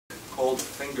called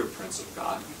Fingerprints of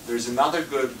God. There's another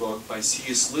good book by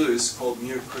C.S. Lewis called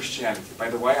Mere Christianity. By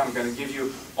the way, I'm going to give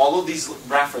you all of these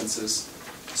references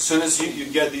as soon as you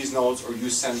get these notes or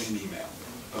you send me an email.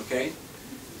 Okay?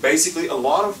 Basically, a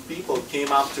lot of people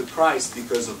came up to Christ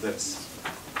because of this.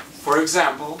 For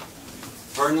example,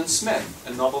 Vernon Smith,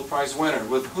 a Nobel Prize winner,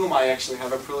 with whom I actually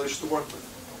have a privilege to work with.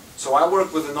 So I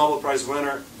work with a Nobel Prize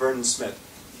winner, Vernon Smith.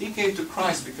 He came to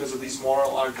Christ because of these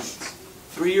moral arguments.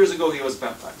 3 years ago he was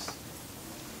baptized.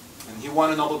 And he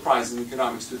won a Nobel Prize in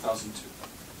Economics 2002.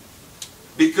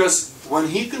 Because when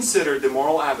he considered the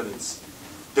moral evidence,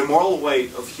 the moral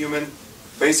weight of human,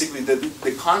 basically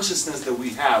the consciousness that we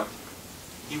have,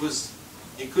 he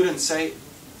couldn't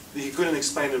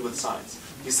explain it with science.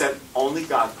 He said only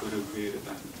God could have created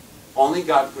that. Only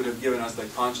God could have given us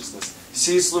that consciousness.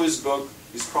 C.S. Lewis' book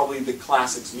is probably the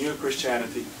classics, Mere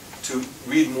Christianity, to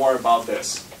read more about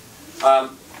this.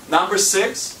 Number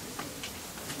six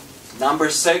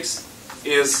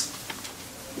is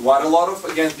what a lot of,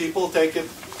 again, people take it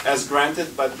as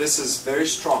granted, but this is very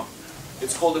strong.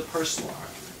 It's called a personal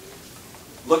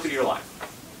argument. Look at your life.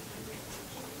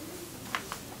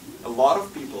 A lot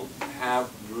of people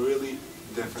have really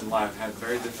different life, had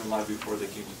very different life before they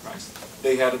came to Christ.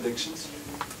 They had addictions.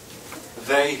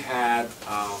 They had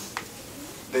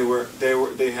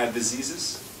they had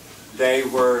diseases. They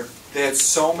had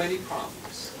so many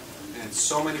problems. They had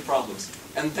so many problems.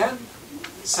 And then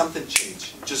something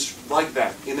changed, just like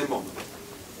that, in a moment.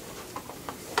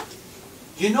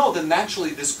 You know that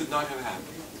naturally this could not have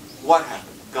happened. What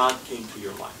happened? God came to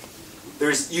your life.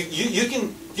 You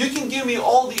can give me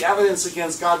all the evidence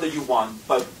against God that you want,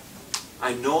 but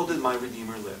I know that my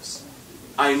Redeemer lives.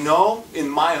 I know in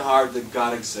my heart that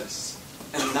God exists.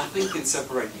 And nothing can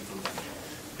separate me from that.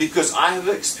 Because I have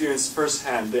experienced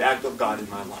firsthand the act of God in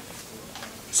my life.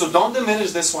 So don't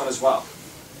diminish this one as well.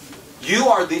 You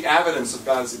are the evidence of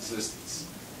God's existence.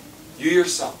 You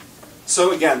yourself.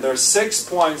 So again, there are 6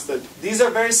 points that, these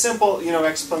are very simple,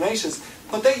 explanations,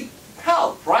 but they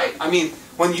help, right? I mean,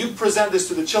 when you present this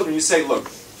to the children, you say, look,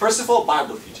 first of all,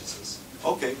 Bible teaches this.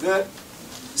 Okay, good.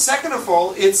 Second of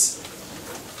all, it's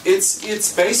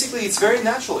basically, it's very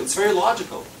natural, it's very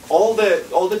logical. All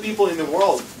the people in the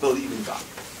world believe in God.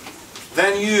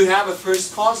 Then you have a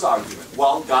first cause argument.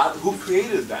 Well, God, who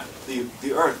created that?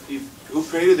 The earth, who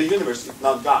created the universe, if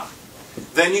not God?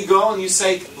 Then you go and you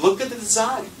say, look at the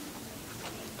design.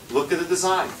 Look at the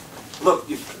design. Look,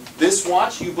 if this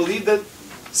watch, you believe that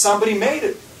somebody made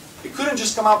it. It couldn't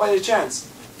just come out by chance.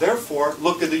 Therefore,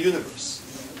 look at the universe.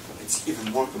 It's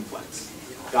even more complex.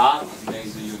 God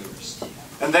made the universe.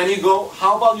 And then you go,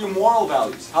 how about your moral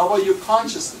values? How about your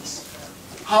consciousness?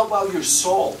 How about your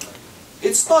soul?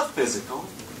 It's not physical.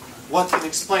 What can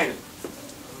explain it?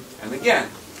 And again,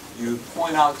 you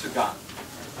point out to God.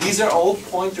 These are all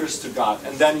pointers to God.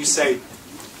 And then you say,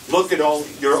 look at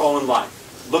your own life.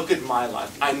 Look at my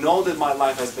life. I know that my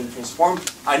life has been transformed.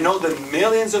 I know that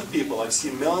millions of people, I've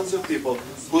seen millions of people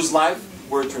whose life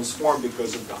were transformed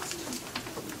because of God.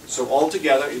 So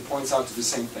altogether, it points out to the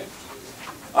same thing.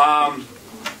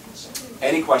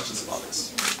 Any questions about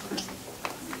this?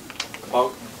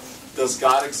 About, does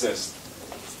God exist?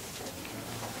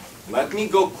 Let me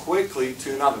go quickly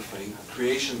to another thing,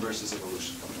 creation versus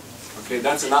evolution. Okay,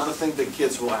 that's another thing that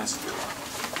kids will ask you.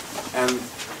 And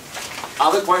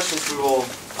other questions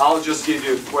I'll just give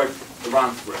you a quick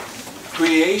run through.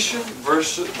 Creation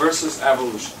versus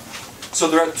evolution. So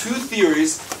there are 2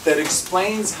 theories that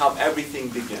explains how everything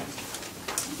began.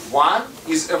 One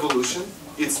is evolution.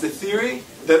 It's the theory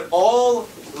that all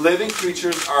living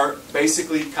creatures are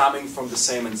basically coming from the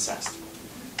same ancestor.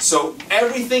 So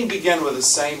everything began with the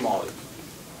same molecule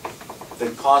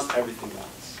that caused everything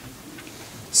else.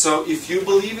 So if you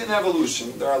believe in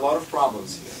evolution, there are a lot of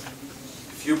problems here.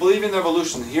 If you believe in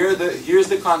evolution, here's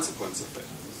the consequence of it.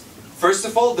 First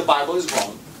of all, the Bible is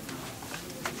wrong.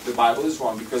 The Bible is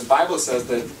wrong because the Bible says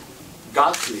that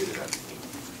God created everything.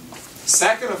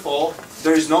 Second of all,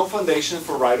 there is no foundation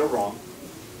for right or wrong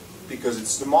because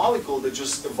it's the molecule that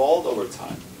just evolved over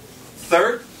time.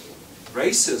 Third,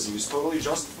 racism is totally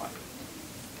justified.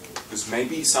 Because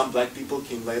maybe some black people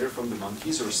came later from the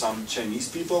monkeys, or some Chinese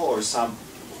people, or some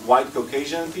white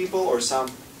Caucasian people, or some...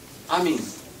 I mean,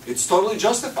 it's totally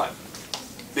justified.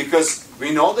 Because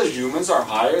we know that humans are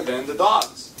higher than the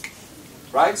dogs.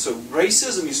 Right? So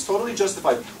racism is totally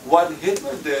justified. What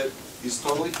Hitler did is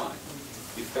totally fine.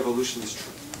 If evolution is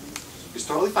true. It's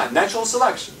totally fine. Natural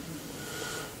selection.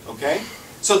 Okay?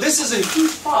 So this is a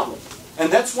huge problem. And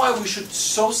that's why we should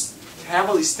so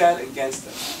heavily stand against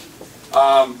it.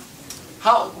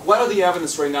 What are the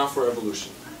evidence right now for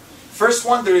evolution? First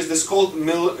one, there is this called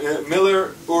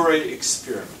Miller-Urey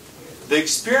experiment. The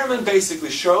experiment basically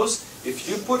shows if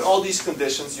you put all these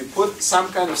conditions, you put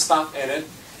some kind of stuff in it,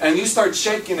 and you start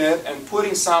shaking it and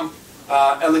putting some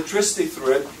electricity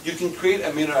through it, you can create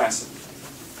amino acid.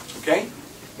 Okay?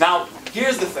 Now,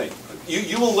 here's the thing.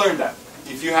 You will learn that.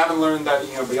 If you haven't learned that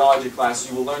in your biology class,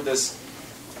 you will learn this.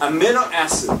 Amino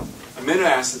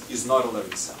acid is not a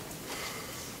living cell.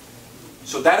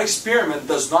 So that experiment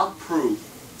does not prove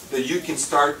that you can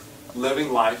start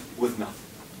living life with nothing.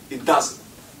 It doesn't.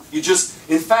 You just,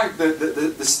 in fact,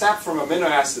 the step from amino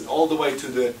acid all the way to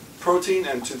the protein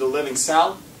and to the living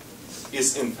cell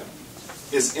is infinite.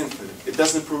 It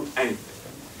doesn't prove anything.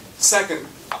 Second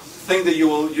thing that you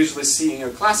will usually see in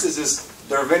your classes is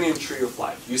the Darwinian tree of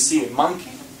life. You see a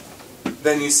monkey,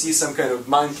 then you see some kind of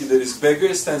monkey that is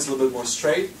bigger, stands a little bit more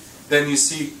straight, then you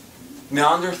see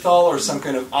Neanderthal or some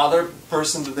kind of other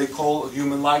person that they call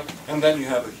human-like, and then you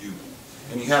have a human.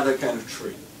 And you have that kind of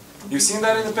tree. You've seen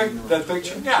that in that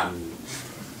picture? Yeah.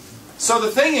 So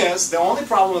the thing is, the only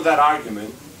problem with that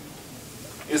argument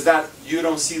is that you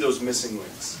don't see those missing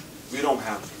links. We don't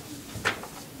have them.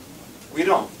 We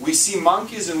don't. We see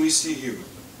monkeys and we see human.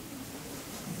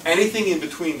 Anything in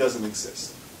between doesn't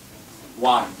exist.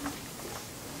 Why?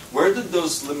 Where did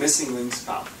those missing links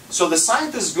come? So the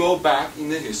scientists go back in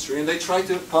the history and they try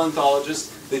to,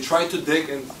 paleontologists, they try to dig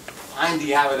and find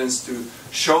the evidence to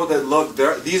show that, look,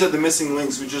 these are the missing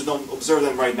links, we just don't observe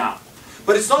them right now.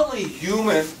 But it's not only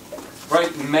human,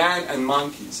 right, man and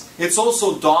monkeys. It's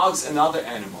also dogs and other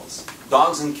animals.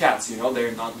 Dogs and cats,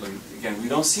 they're not linked. Again, we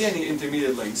don't see any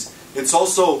intermediate links. It's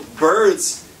also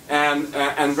birds and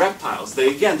reptiles.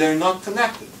 They're not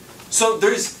connected. So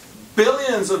there's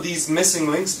billions of these missing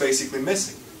links basically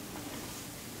missing.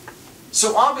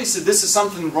 So obviously this is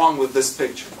something wrong with this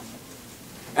picture.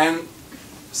 And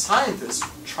scientists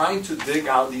trying to dig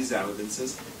out these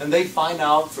evidences, and they find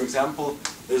out, for example,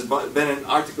 there's been an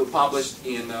article published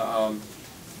in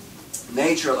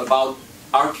Nature about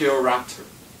Archaeoraptor.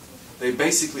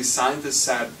 Scientists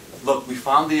said, look, we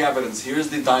found the evidence, here's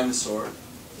the dinosaur,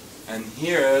 and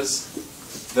here's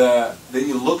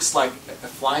it looks like a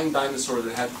flying dinosaur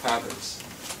that had feathers,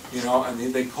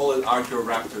 and they call it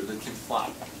Archaeoraptor, that can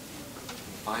fly.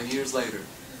 5 years later,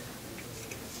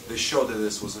 they showed that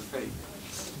this was a fake.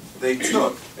 They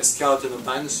took a skeleton of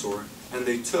dinosaur and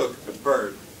they took a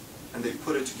bird and they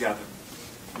put it together.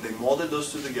 And they molded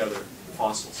those two together,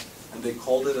 fossils, and they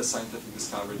called it a scientific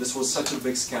discovery. This was such a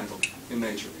big scandal in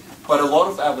Nature. But a lot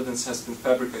of evidence has been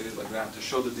fabricated like that to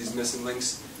show that these missing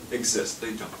links exist.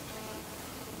 They don't.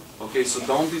 Okay, so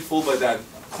don't be fooled by that.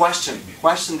 Question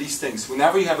these things.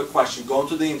 Whenever you have a question, go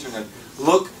to the internet,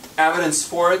 look evidence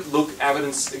for it, look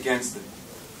evidence against it.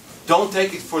 Don't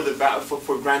take it for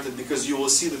granted, because you will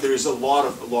see that there is a lot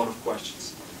of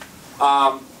questions.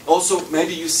 Also,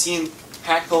 maybe you've seen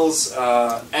Haeckel's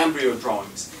embryo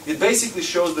drawings. It basically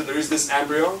shows that there is this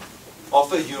embryo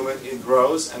of a human, it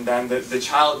grows, and then the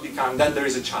child becomes, then there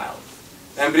is a child.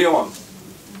 Embryo 1.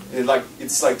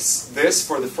 It's like this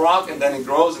for the frog, and then it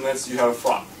grows, and then you have a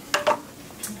frog.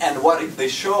 And what they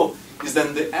show is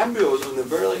that the embryos in the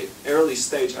very early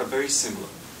stage are very similar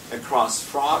across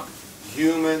frog,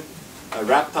 human,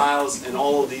 reptiles, and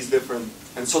all of these different.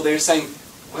 And so they're saying,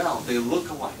 well, they look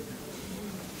alike.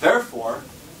 Therefore,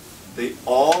 they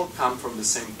all come from the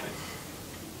same thing.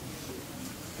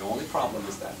 The only problem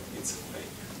is that it's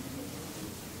fake.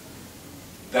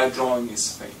 That drawing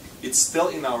is fake. It's still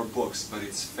in our books, but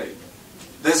it's fake.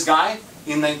 This guy,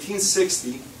 in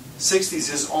 1960s,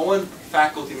 his own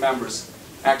faculty members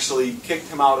actually kicked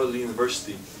him out of the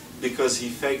university because he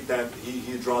faked that,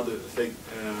 he drew the fake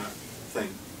thing.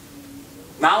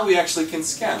 Now we actually can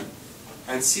scan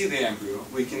and see the embryo.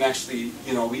 We can actually,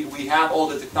 we have all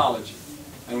the technology.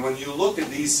 And when you look at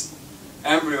these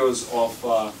embryos of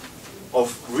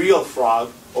real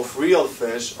frog, of real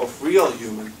fish, of real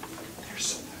human, they're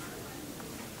so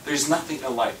different. There's nothing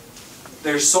alike.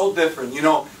 They're so different,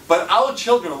 But our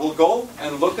children will go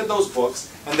and look at those books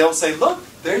and they'll say, look,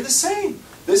 they're the same.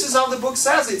 This is how the book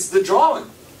says it's the drawing.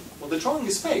 Well, the drawing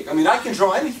is fake. I mean, I can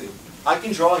draw anything. I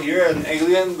can draw here an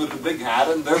alien with a big hat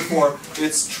and therefore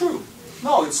it's true.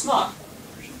 No, it's not.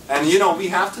 And we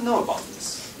have to know about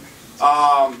this.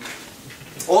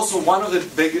 Also, one of the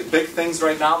big things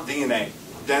right now, DNA,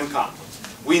 DNK.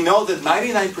 We know that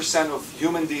 99% of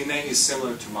human DNA is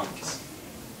similar to monkeys.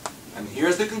 And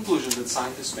here's the conclusion that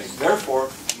scientists make. Therefore,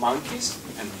 monkeys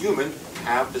and human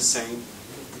have the same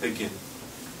beginning.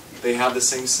 They have the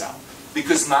same cell.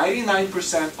 Because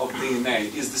 99% of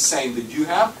DNA is the same that you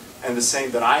have, and the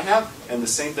same that I have, and the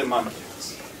same that monkey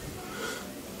has.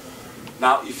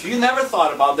 Now, if you never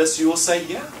thought about this, you will say,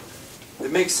 yeah,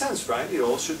 it makes sense, right? It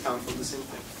all should come from the same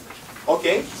thing.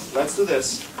 Okay, let's do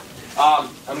this.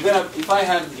 If I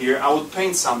had here, I would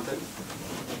paint something.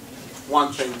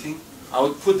 One painting. I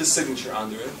would put the signature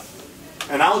under it.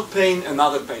 And I would paint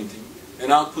another painting.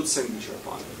 And I would put signature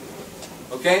upon it.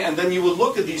 Okay, and then you would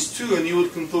look at these two and you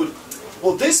would conclude,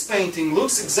 well, this painting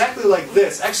looks exactly like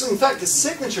this. Actually, in fact, the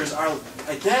signatures are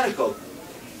identical.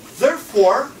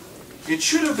 Therefore, it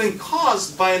should have been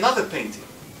caused by another painting.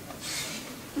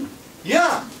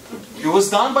 Yeah, it was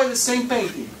done by the same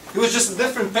painting. It was just a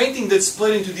different painting that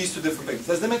split into these two different paintings.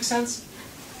 Does that make sense?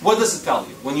 What does it tell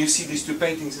you when you see these two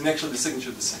paintings and actually the signature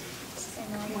is the same?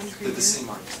 They're the same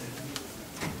artist.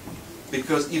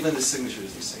 Because even the signature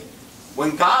is the same.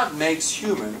 When God makes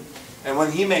human, and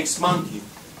when He makes monkey,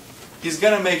 He's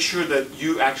going to make sure that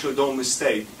you actually don't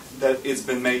mistake that it's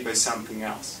been made by something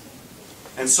else.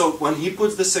 And so when He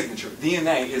puts the signature,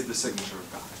 DNA is the signature of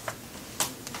God.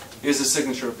 Is the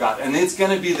signature of God. And it's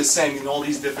going to be the same in all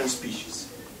these different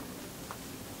species.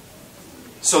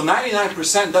 So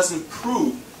 99% doesn't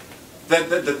prove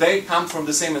that they come from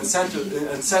the same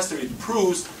ancestor. It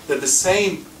proves that the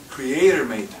same Creator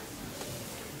made them.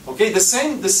 Okay, the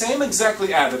same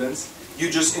exactly evidence,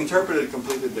 you just interpret it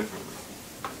completely differently.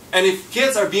 And if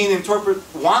kids are being interpreted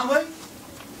one way,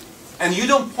 and you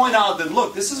don't point out that,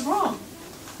 look, this is wrong.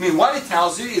 I mean, what it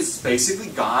tells you is basically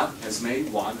God has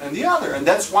made one and the other. And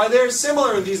that's why they're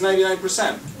similar in these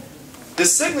 99%. The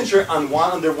signature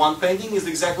under one painting is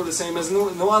exactly the same as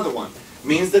no other one.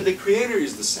 Means that the Creator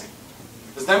is the same.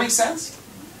 Does that make sense?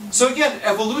 So again,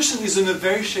 evolution is in a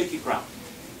very shaky ground.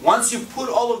 Once you put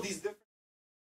all of these